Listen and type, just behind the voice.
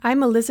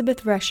I'm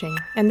Elizabeth Rushing,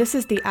 and this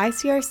is the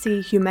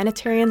ICRC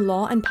Humanitarian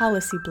Law and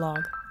Policy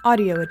blog,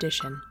 audio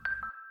edition.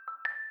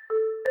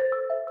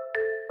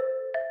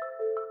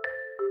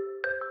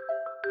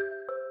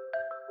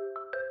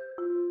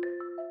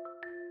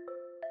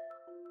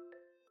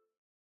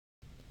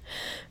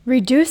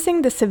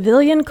 Reducing the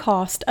civilian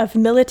cost of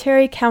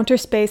military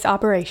counterspace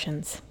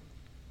operations.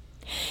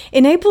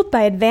 Enabled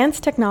by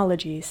advanced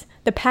technologies,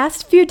 the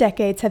past few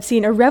decades have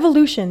seen a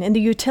revolution in the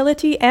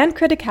utility and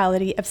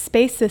criticality of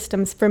space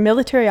systems for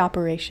military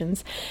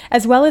operations,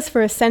 as well as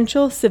for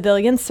essential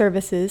civilian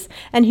services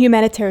and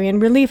humanitarian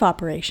relief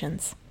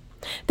operations.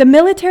 The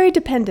military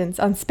dependence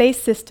on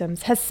space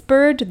systems has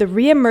spurred the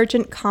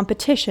re-emergent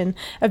competition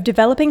of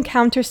developing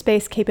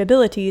counterspace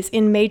capabilities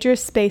in major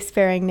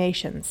spacefaring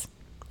nations.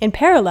 In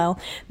parallel,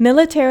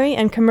 military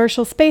and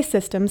commercial space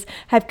systems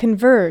have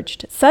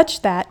converged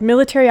such that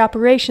military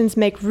operations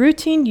make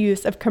routine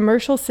use of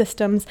commercial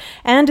systems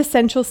and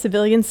essential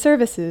civilian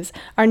services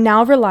are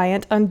now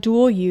reliant on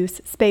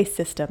dual-use space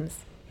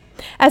systems.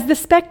 As the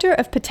spectre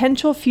of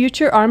potential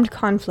future armed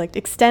conflict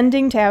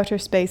extending to outer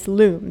space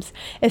looms,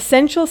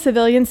 essential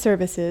civilian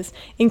services,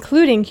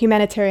 including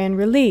humanitarian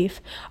relief,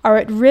 are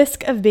at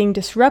risk of being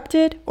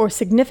disrupted or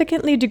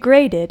significantly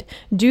degraded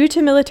due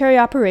to military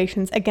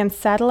operations against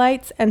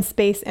satellites and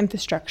space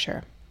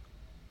infrastructure.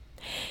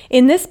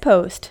 In this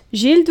post,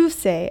 Gilles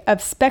Doucet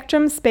of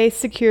Spectrum Space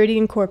Security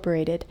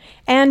Incorporated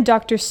and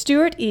Dr.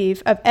 Stuart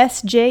of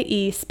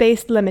SJE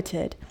Space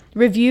Limited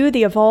review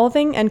the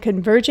evolving and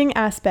converging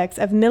aspects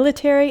of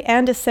military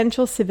and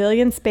essential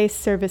civilian space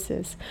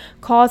services,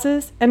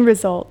 causes and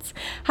results,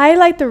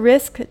 highlight the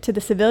risk to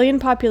the civilian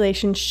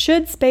population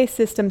should space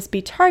systems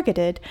be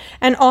targeted,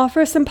 and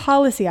offer some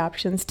policy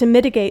options to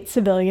mitigate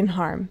civilian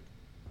harm.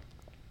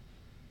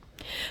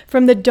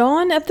 From the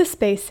dawn of the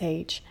space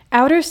age,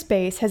 outer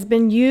space has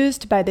been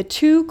used by the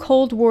two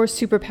Cold War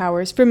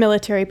superpowers for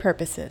military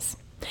purposes.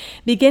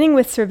 Beginning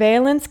with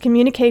surveillance,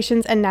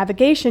 communications, and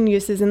navigation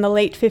uses in the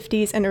late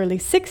 50s and early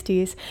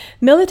 60s,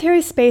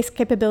 military space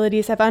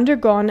capabilities have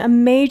undergone a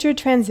major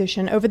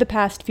transition over the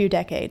past few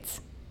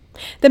decades.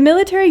 The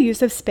military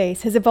use of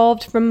space has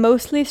evolved from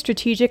mostly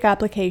strategic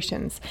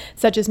applications,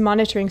 such as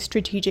monitoring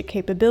strategic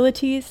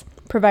capabilities,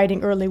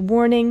 providing early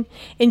warning,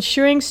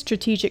 ensuring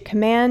strategic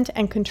command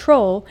and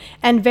control,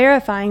 and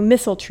verifying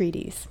missile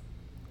treaties.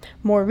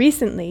 More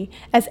recently,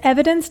 as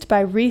evidenced by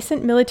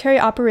recent military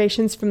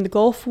operations from the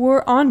Gulf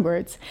War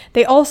onwards,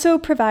 they also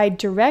provide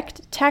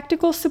direct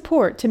tactical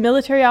support to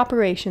military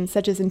operations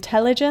such as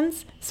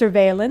intelligence,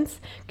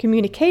 surveillance,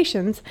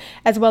 communications,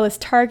 as well as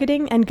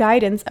targeting and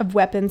guidance of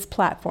weapons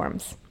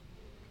platforms.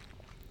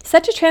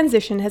 Such a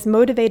transition has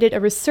motivated a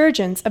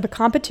resurgence of a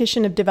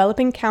competition of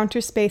developing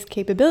counterspace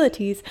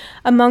capabilities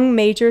among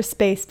major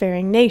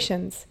spacefaring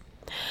nations.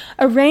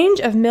 A range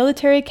of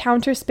military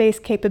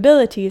counterspace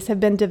capabilities have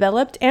been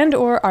developed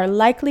and/or are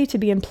likely to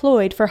be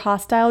employed for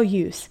hostile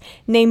use,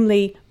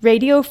 namely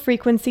radio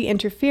frequency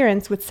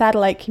interference with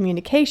satellite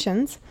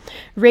communications,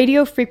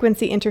 radio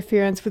frequency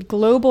interference with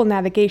global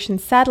navigation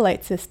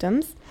satellite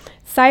systems,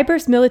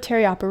 cyber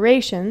military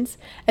operations,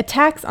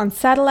 attacks on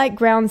satellite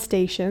ground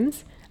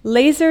stations,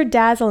 laser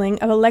dazzling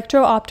of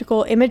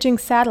electro-optical imaging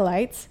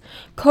satellites,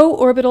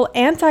 co-orbital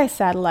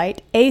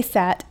anti-satellite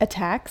ASAT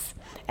attacks,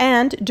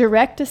 and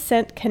direct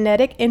ascent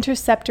kinetic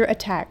interceptor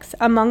attacks,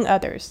 among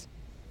others.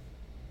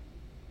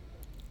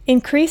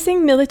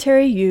 Increasing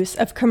military use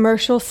of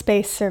commercial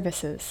space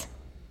services.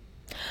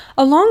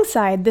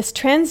 Alongside this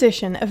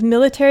transition of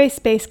military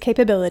space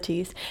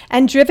capabilities,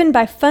 and driven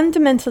by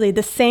fundamentally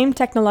the same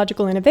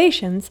technological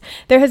innovations,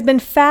 there has been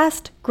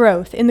fast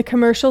growth in the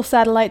commercial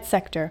satellite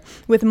sector,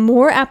 with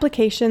more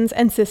applications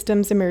and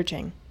systems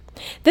emerging.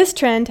 This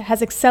trend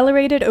has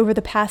accelerated over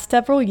the past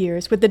several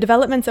years with the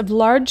developments of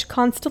large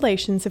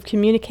constellations of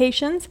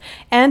communications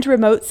and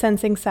remote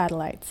sensing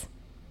satellites.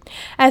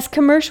 As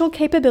commercial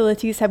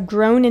capabilities have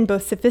grown in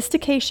both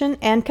sophistication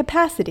and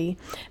capacity,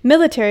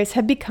 militaries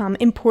have become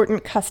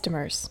important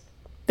customers.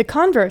 The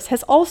converse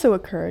has also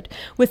occurred,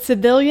 with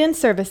civilian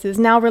services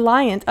now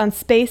reliant on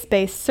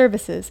space-based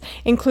services,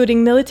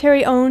 including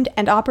military-owned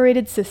and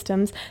operated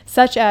systems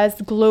such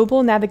as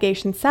Global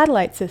Navigation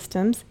Satellite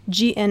Systems,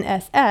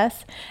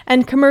 GNSS,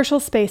 and commercial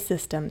space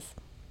systems.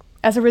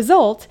 As a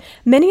result,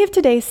 many of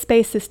today's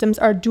space systems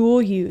are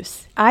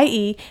dual-use,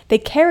 i.e., they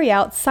carry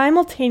out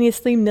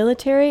simultaneously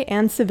military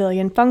and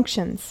civilian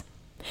functions.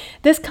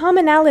 This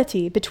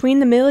commonality between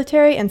the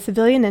military and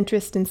civilian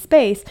interest in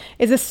space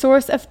is a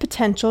source of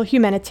potential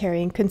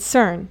humanitarian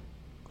concern.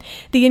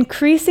 The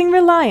increasing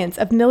reliance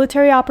of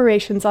military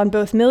operations on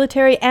both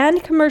military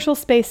and commercial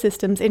space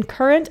systems in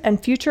current and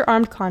future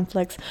armed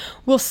conflicts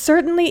will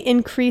certainly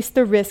increase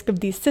the risk of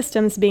these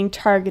systems being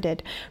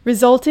targeted,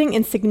 resulting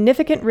in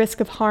significant risk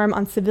of harm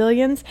on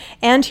civilians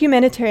and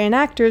humanitarian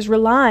actors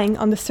relying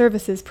on the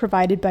services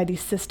provided by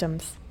these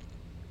systems.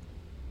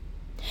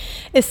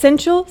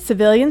 Essential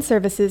civilian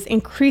services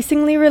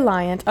increasingly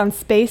reliant on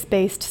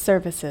space-based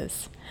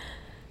services.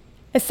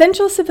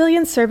 Essential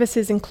civilian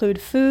services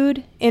include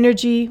food,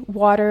 energy,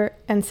 water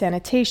and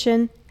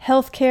sanitation,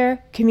 healthcare,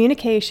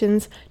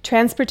 communications,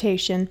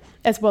 transportation,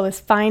 as well as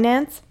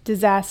finance,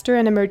 disaster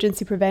and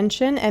emergency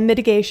prevention, and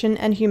mitigation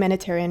and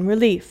humanitarian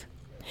relief.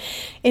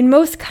 In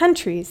most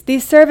countries,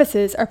 these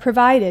services are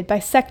provided by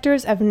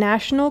sectors of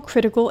national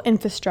critical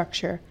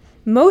infrastructure,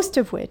 most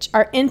of which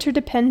are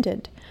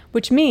interdependent,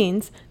 which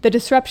means the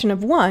disruption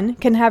of one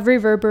can have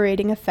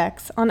reverberating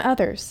effects on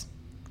others.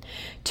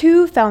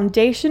 Two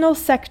foundational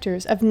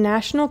sectors of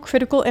national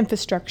critical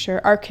infrastructure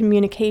are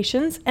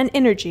communications and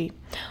energy,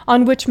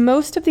 on which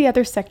most of the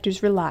other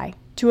sectors rely,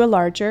 to a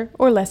larger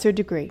or lesser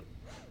degree.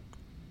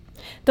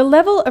 The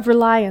level of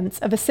reliance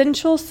of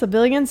essential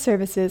civilian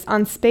services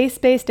on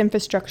space-based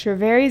infrastructure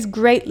varies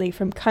greatly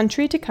from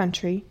country to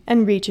country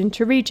and region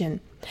to region.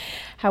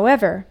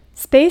 However,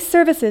 space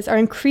services are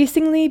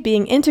increasingly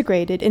being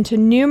integrated into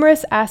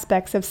numerous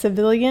aspects of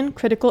civilian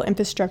critical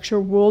infrastructure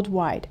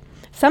worldwide.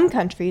 Some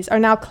countries are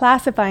now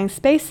classifying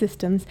space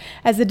systems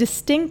as a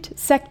distinct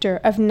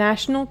sector of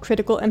national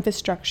critical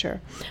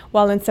infrastructure,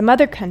 while in some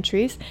other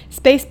countries,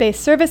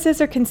 space-based services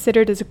are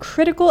considered as a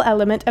critical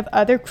element of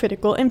other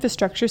critical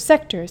infrastructure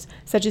sectors,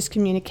 such as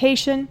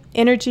communication,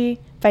 energy,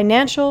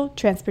 financial,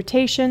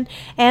 transportation,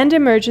 and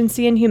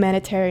emergency and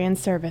humanitarian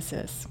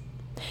services.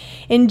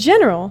 In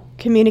general,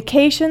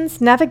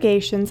 communications,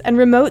 navigations, and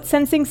remote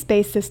sensing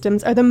space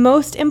systems are the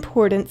most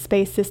important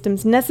space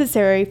systems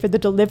necessary for the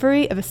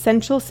delivery of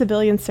essential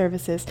civilian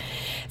services,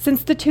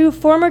 since the two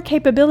former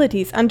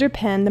capabilities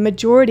underpin the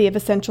majority of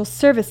essential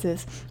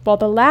services, while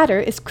the latter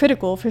is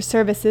critical for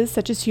services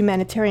such as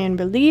humanitarian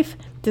relief,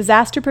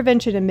 disaster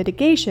prevention and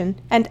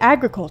mitigation, and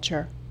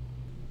agriculture.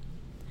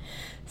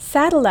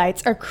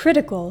 Satellites are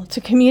critical to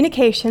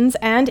communications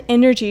and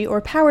energy or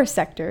power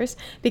sectors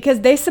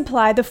because they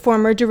supply the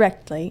former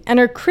directly and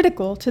are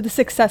critical to the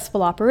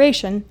successful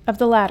operation of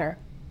the latter.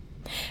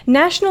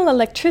 National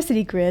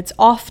electricity grids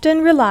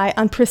often rely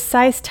on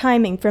precise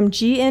timing from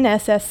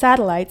GNSS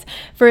satellites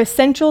for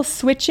essential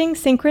switching,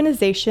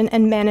 synchronization,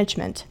 and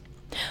management.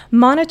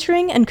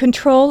 Monitoring and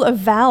control of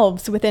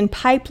valves within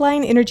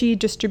pipeline energy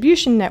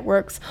distribution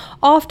networks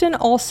often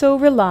also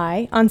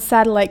rely on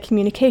satellite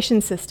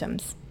communication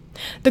systems.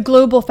 The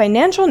global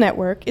financial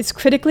network is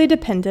critically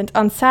dependent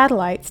on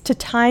satellites to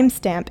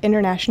timestamp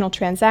international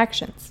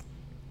transactions.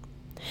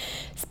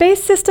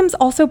 Space systems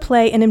also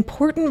play an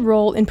important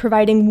role in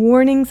providing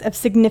warnings of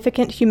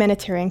significant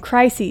humanitarian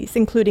crises,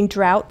 including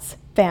droughts,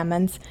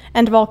 famines,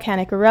 and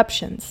volcanic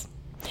eruptions.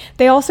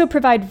 They also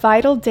provide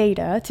vital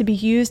data to be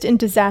used in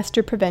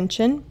disaster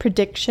prevention,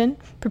 prediction,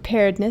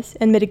 preparedness,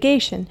 and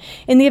mitigation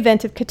in the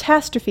event of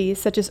catastrophes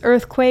such as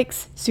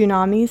earthquakes,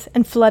 tsunamis,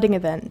 and flooding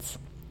events.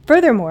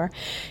 Furthermore,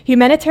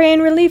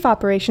 humanitarian relief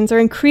operations are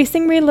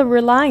increasingly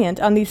reliant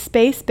on these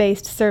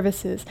space-based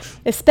services,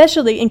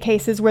 especially in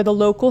cases where the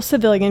local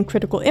civilian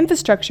critical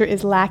infrastructure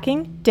is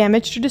lacking,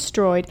 damaged, or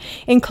destroyed,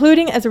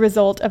 including as a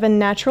result of a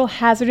natural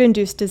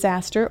hazard-induced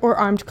disaster or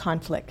armed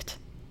conflict.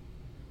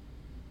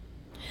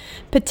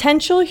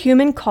 Potential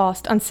human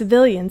cost on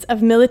civilians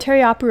of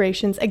military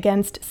operations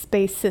against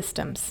space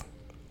systems.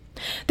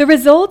 The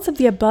results of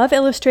the above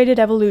illustrated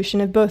evolution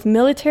of both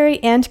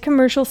military and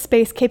commercial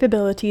space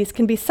capabilities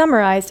can be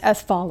summarized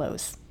as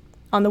follows.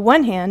 On the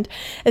one hand,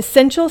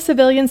 essential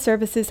civilian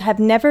services have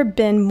never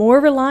been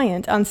more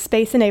reliant on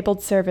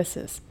space-enabled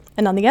services.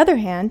 And on the other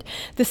hand,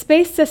 the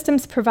space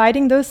systems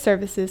providing those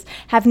services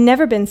have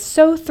never been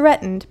so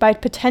threatened by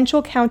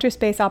potential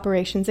counterspace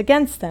operations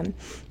against them,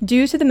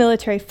 due to the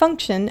military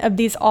function of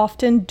these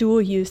often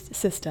dual-use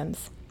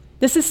systems.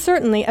 This is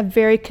certainly a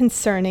very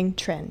concerning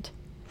trend.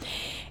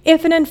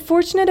 If an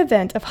unfortunate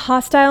event of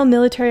hostile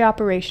military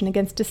operation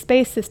against a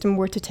space system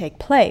were to take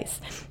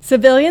place,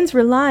 civilians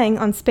relying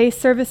on space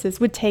services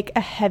would take a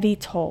heavy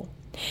toll.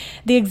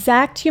 The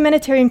exact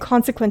humanitarian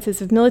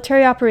consequences of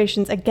military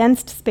operations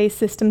against space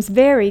systems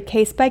vary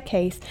case by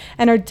case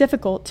and are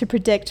difficult to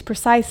predict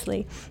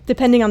precisely,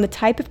 depending on the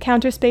type of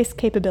counterspace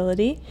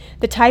capability,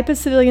 the type of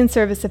civilian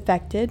service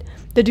affected,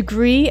 the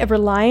degree of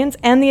reliance,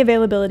 and the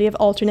availability of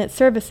alternate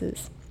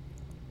services.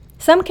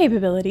 Some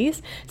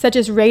capabilities, such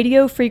as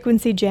radio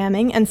frequency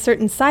jamming and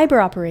certain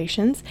cyber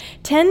operations,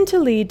 tend to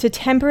lead to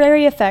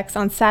temporary effects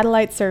on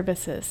satellite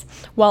services,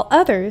 while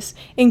others,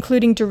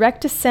 including direct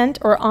descent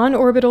or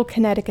on-orbital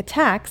kinetic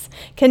attacks,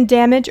 can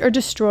damage or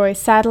destroy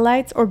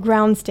satellites or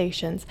ground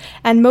stations,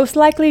 and most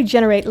likely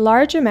generate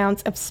large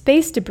amounts of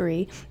space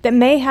debris that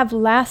may have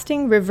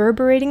lasting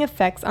reverberating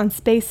effects on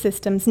space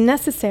systems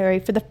necessary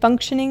for the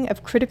functioning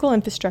of critical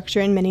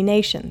infrastructure in many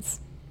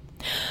nations.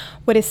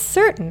 What is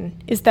certain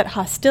is that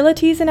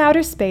hostilities in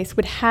outer space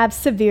would have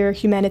severe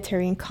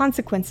humanitarian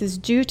consequences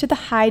due to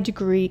the high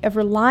degree of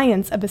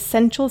reliance of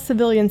essential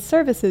civilian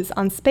services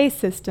on space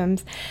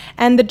systems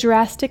and the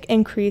drastic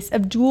increase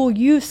of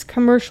dual-use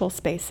commercial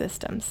space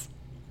systems.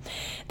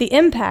 The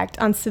impact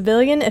on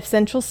civilian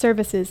essential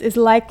services is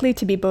likely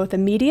to be both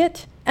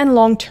immediate and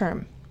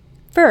long-term.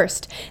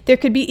 First, there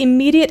could be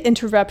immediate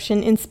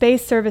interruption in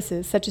space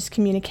services such as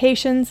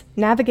communications,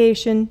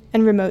 navigation,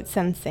 and remote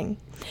sensing.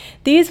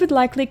 These would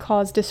likely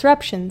cause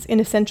disruptions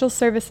in essential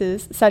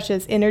services such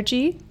as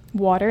energy,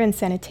 water and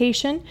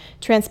sanitation,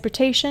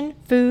 transportation,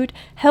 food,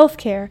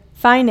 healthcare,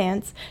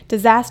 finance,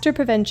 disaster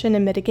prevention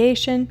and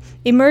mitigation,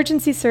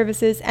 emergency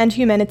services, and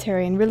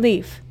humanitarian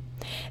relief.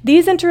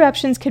 These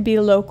interruptions could be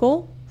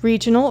local,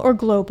 regional, or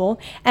global,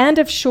 and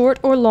of short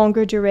or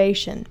longer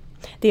duration.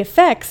 The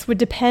effects would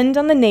depend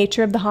on the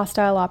nature of the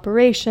hostile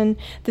operation,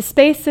 the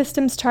space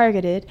systems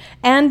targeted,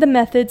 and the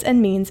methods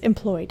and means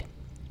employed.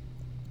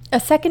 A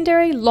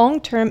secondary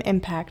long-term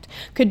impact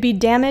could be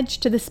damage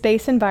to the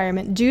space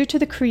environment due to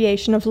the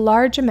creation of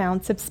large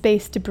amounts of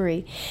space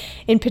debris,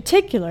 in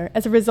particular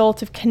as a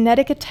result of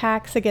kinetic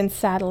attacks against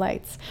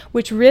satellites,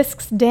 which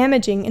risks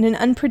damaging in an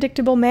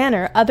unpredictable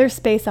manner other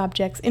space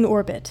objects in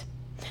orbit.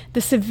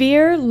 The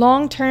severe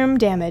long-term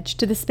damage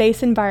to the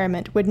space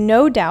environment would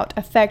no doubt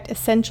affect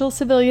essential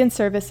civilian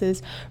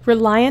services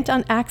reliant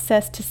on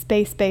access to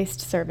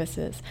space-based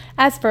services,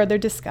 as further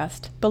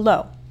discussed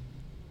below.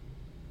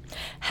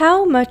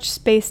 How much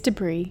space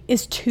debris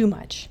is too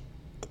much?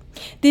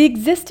 The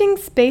existing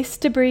space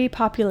debris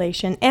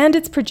population and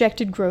its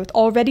projected growth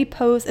already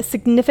pose a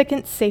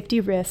significant safety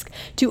risk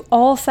to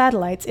all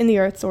satellites in the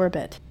Earth's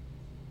orbit.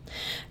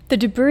 The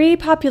debris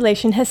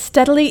population has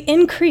steadily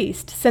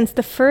increased since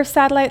the first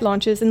satellite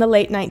launches in the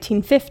late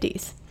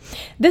 1950s.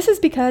 This is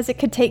because it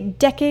could take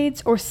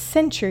decades or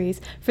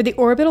centuries for the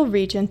orbital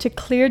region to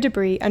clear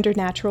debris under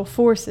natural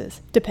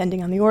forces,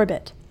 depending on the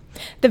orbit.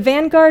 The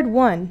Vanguard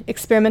 1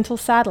 experimental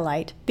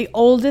satellite, the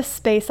oldest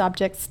space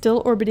object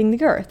still orbiting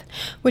the Earth,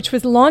 which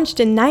was launched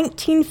in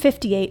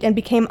 1958 and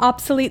became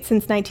obsolete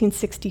since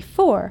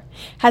 1964,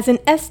 has an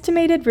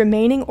estimated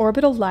remaining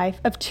orbital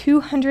life of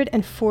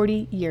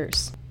 240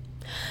 years.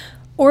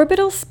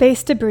 Orbital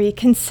space debris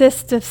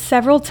consists of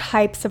several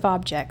types of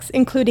objects,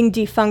 including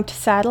defunct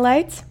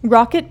satellites,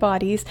 rocket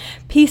bodies,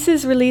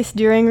 pieces released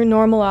during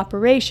normal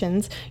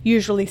operations,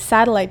 usually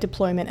satellite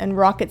deployment and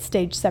rocket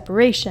stage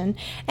separation,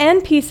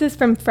 and pieces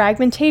from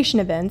fragmentation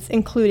events,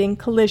 including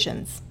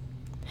collisions.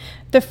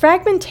 The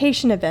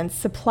fragmentation events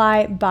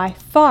supply by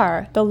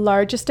far the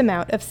largest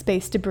amount of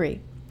space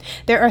debris.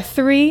 There are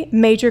three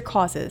major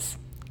causes: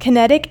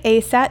 kinetic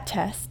ASAT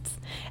tests,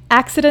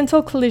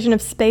 accidental collision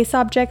of space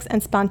objects,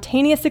 and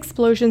spontaneous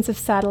explosions of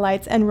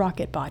satellites and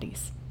rocket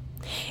bodies.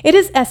 It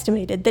is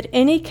estimated that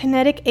any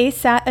kinetic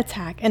ASAT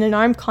attack in an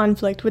armed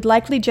conflict would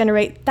likely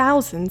generate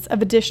thousands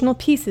of additional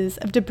pieces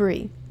of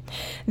debris.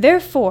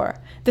 Therefore,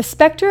 the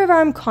spectre of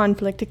armed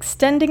conflict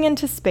extending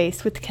into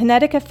space with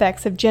kinetic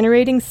effects of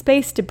generating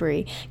space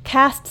debris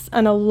casts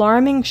an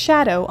alarming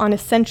shadow on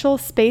essential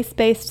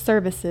space-based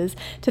services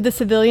to the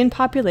civilian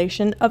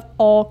population of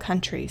all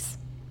countries.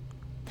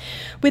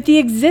 With the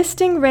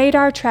existing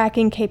radar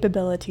tracking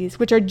capabilities,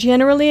 which are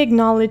generally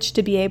acknowledged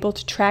to be able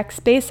to track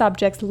space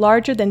objects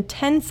larger than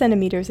 10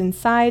 centimeters in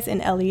size in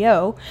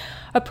LEO,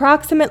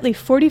 approximately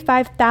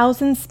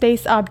 45,000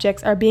 space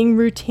objects are being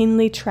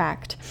routinely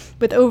tracked,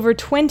 with over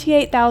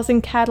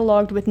 28,000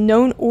 cataloged with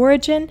known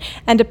origin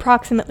and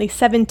approximately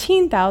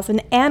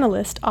 17,000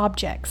 analyst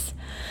objects.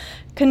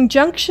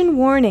 Conjunction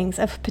warnings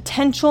of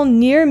potential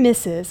near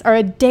misses are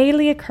a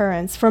daily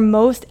occurrence for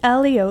most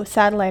LEO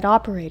satellite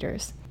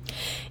operators.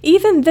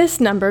 Even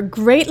this number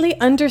greatly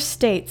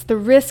understates the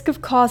risk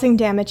of causing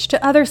damage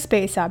to other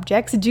space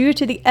objects due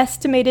to the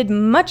estimated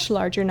much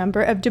larger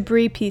number of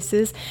debris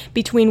pieces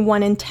between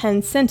 1 and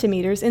 10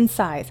 centimeters in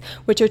size,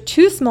 which are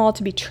too small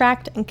to be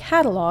tracked and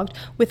cataloged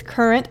with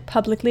current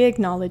publicly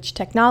acknowledged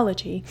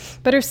technology,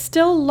 but are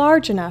still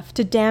large enough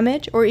to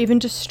damage or even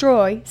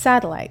destroy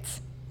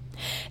satellites.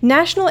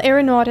 National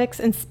Aeronautics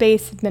and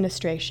Space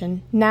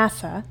Administration,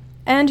 NASA,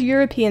 and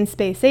European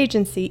Space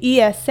Agency,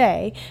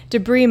 ESA,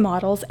 debris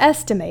models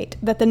estimate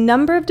that the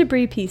number of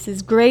debris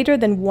pieces greater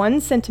than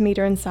 1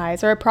 centimeter in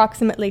size are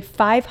approximately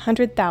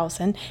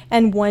 500,000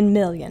 and 1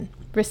 million,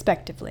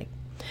 respectively.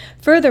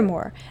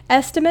 Furthermore,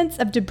 estimates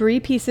of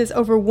debris pieces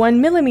over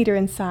 1 millimeter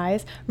in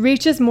size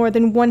reaches more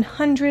than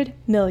 100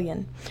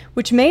 million,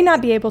 which may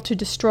not be able to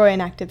destroy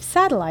an active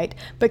satellite,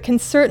 but can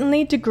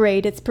certainly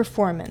degrade its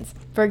performance,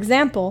 for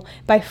example,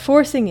 by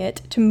forcing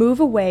it to move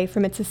away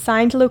from its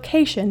assigned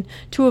location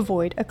to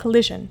avoid a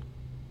collision.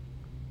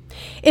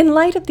 In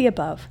light of the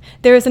above,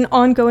 there is an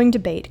ongoing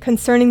debate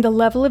concerning the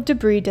level of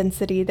debris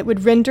density that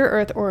would render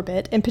Earth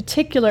orbit, in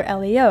particular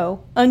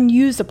LEO,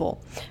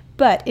 unusable,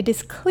 but it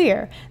is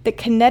clear that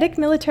kinetic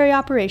military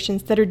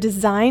operations that are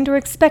designed or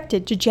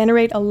expected to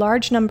generate a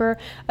large number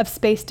of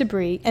space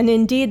debris, and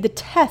indeed the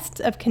tests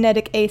of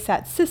kinetic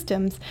ASAT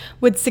systems,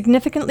 would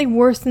significantly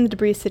worsen the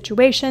debris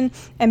situation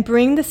and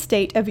bring the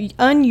state of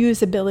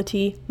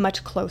unusability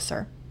much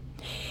closer.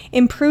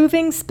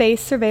 Improving space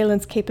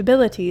surveillance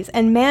capabilities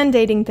and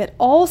mandating that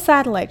all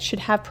satellites should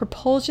have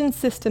propulsion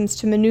systems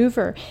to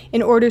maneuver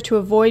in order to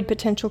avoid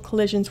potential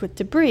collisions with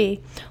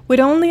debris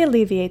would only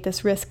alleviate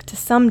this risk to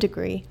some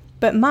degree,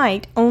 but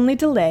might only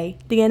delay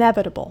the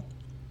inevitable.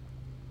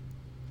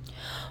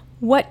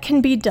 What can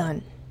be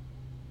done?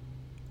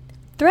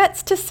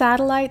 threats to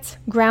satellites,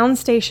 ground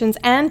stations,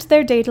 and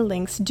their data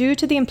links due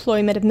to the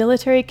employment of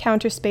military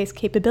counterspace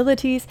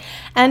capabilities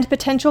and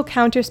potential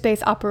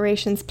counterspace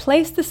operations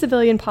place the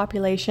civilian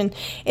population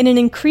in an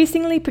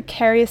increasingly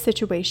precarious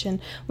situation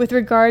with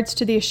regards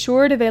to the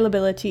assured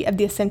availability of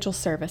the essential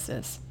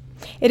services.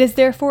 It is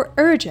therefore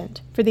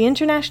urgent for the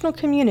international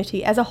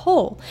community as a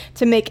whole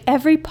to make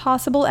every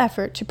possible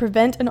effort to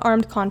prevent an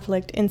armed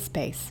conflict in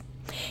space.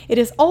 It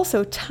is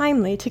also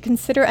timely to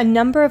consider a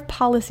number of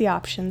policy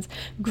options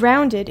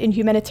grounded in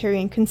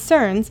humanitarian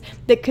concerns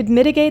that could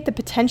mitigate the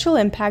potential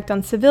impact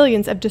on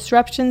civilians of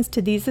disruptions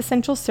to these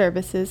essential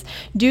services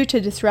due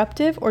to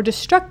disruptive or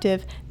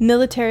destructive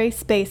military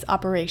space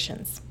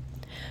operations.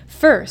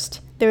 First,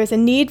 there is a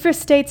need for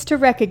states to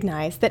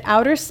recognize that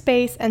outer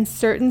space and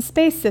certain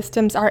space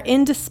systems are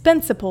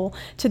indispensable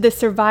to the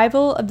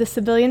survival of the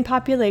civilian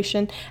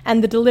population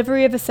and the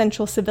delivery of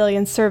essential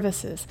civilian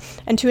services,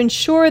 and to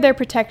ensure their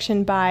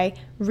protection by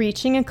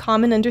reaching a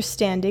common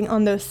understanding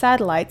on those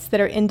satellites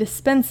that are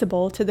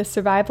indispensable to the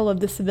survival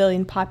of the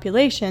civilian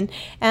population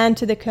and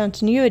to the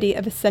continuity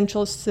of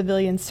essential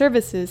civilian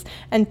services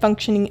and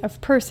functioning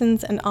of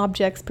persons and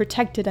objects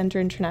protected under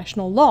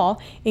international law,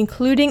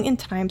 including in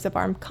times of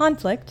armed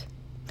conflict.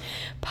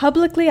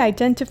 Publicly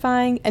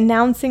identifying,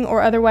 announcing,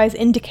 or otherwise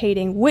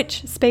indicating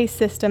which space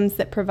systems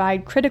that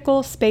provide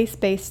critical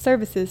space-based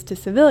services to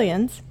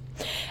civilians,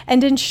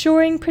 and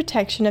ensuring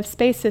protection of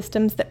space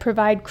systems that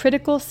provide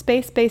critical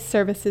space-based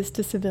services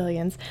to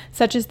civilians,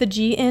 such as the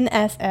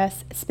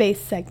GNSS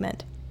space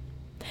segment.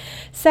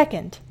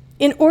 Second,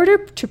 in order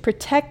to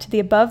protect the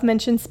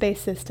above-mentioned space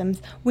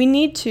systems, we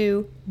need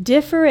to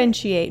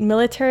differentiate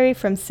military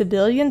from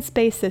civilian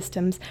space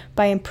systems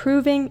by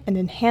improving and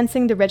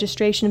enhancing the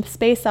registration of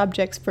space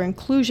objects for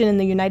inclusion in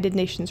the United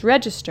Nations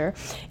Register,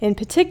 in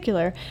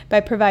particular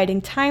by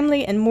providing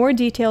timely and more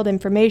detailed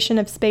information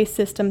of space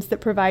systems that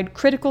provide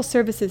critical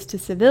services to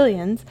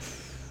civilians,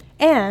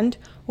 and,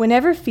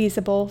 whenever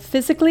feasible,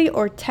 physically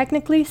or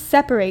technically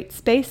separate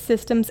space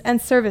systems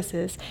and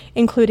services,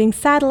 including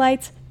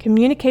satellites,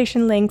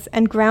 communication links,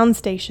 and ground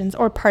stations,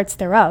 or parts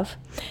thereof,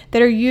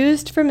 that are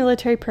used for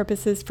military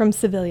purposes from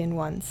civilian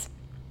ones.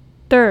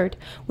 Third,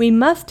 we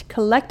must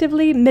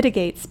collectively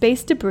mitigate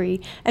space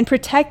debris and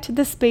protect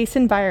the space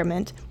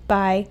environment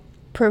by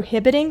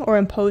prohibiting or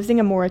imposing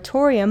a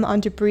moratorium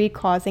on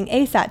debris-causing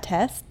ASAT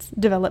tests,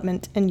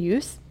 development, and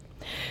use,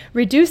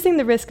 reducing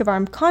the risk of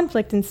armed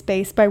conflict in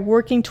space by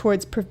working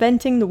towards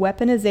preventing the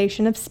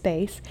weaponization of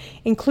space,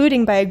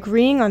 including by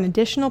agreeing on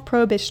additional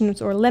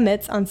prohibitions or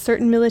limits on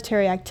certain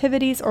military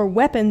activities or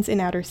weapons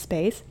in outer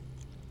space,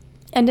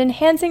 and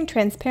enhancing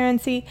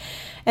transparency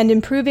and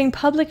improving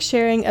public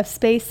sharing of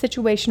space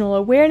situational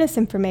awareness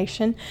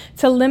information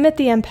to limit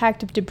the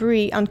impact of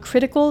debris on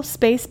critical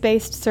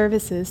space-based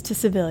services to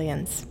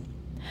civilians.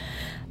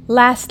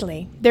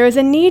 Lastly, there is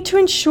a need to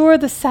ensure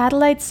the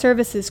satellite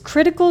services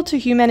critical to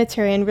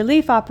humanitarian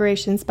relief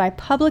operations by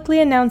publicly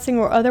announcing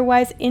or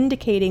otherwise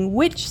indicating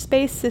which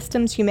space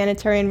systems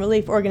humanitarian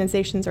relief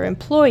organizations are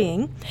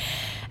employing,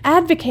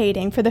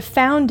 advocating for the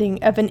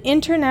founding of an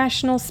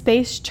international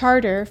space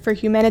charter for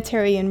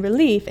humanitarian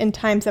relief in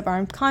times of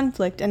armed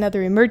conflict and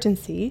other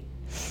emergency,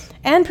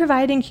 and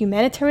providing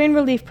humanitarian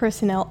relief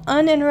personnel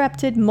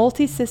uninterrupted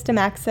multi-system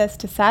access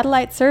to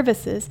satellite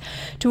services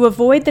to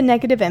avoid the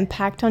negative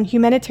impact on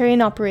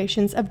humanitarian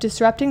operations of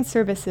disrupting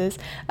services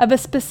of a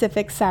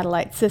specific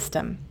satellite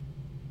system.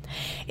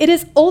 It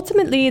is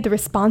ultimately the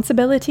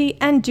responsibility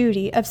and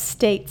duty of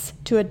states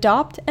to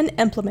adopt and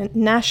implement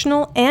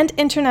national and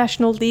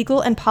international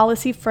legal and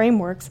policy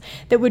frameworks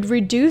that would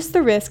reduce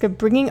the risk of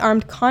bringing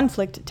armed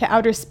conflict to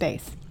outer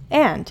space,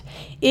 and,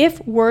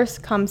 if worse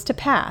comes to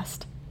pass,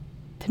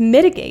 to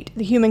mitigate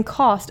the human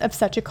cost of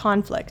such a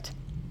conflict.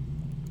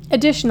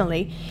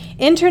 Additionally,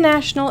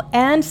 international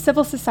and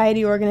civil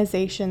society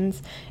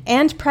organizations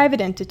and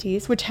private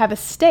entities which have a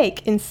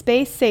stake in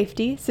space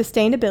safety,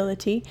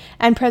 sustainability,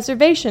 and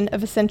preservation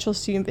of essential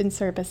human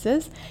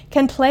services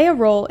can play a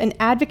role in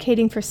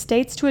advocating for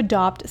states to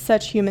adopt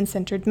such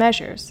human-centered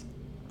measures.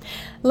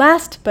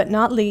 Last but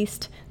not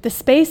least, the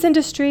space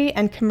industry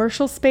and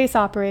commercial space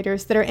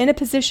operators that are in a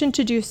position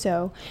to do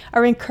so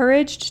are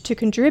encouraged to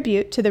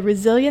contribute to the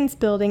resilience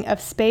building of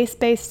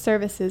space-based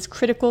services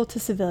critical to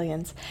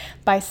civilians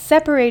by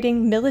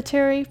separating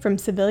military from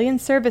civilian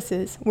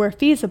services where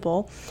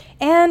feasible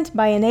and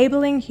by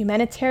enabling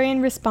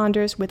humanitarian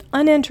responders with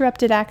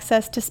uninterrupted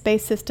access to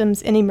space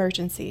systems in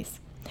emergencies.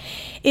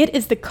 It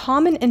is the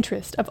common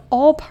interest of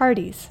all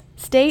parties,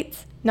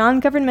 states,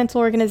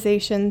 non-governmental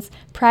organizations,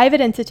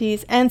 private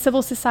entities, and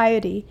civil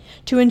society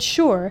to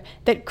ensure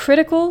that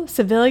critical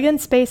civilian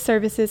space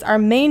services are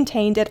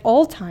maintained at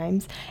all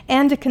times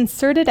and a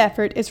concerted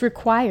effort is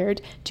required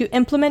to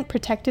implement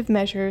protective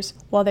measures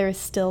while there is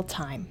still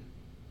time.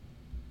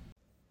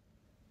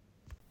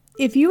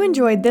 If you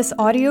enjoyed this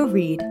audio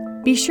read,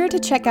 be sure to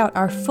check out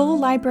our full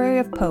library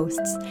of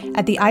posts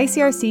at the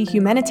ICRC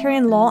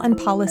Humanitarian Law and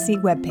Policy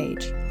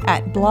webpage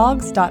at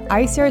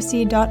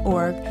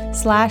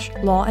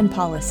blogs.icrc.org/law and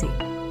policy.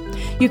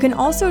 You can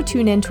also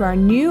tune in to our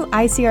new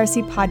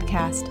ICRC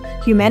podcast,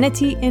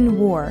 Humanity in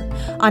War,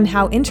 on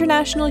how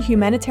international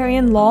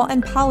humanitarian law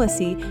and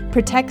policy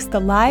protects the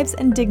lives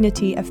and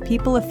dignity of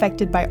people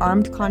affected by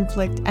armed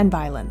conflict and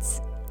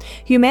violence.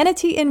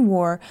 Humanity in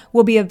War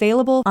will be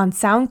available on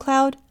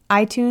SoundCloud,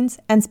 iTunes,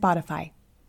 and Spotify.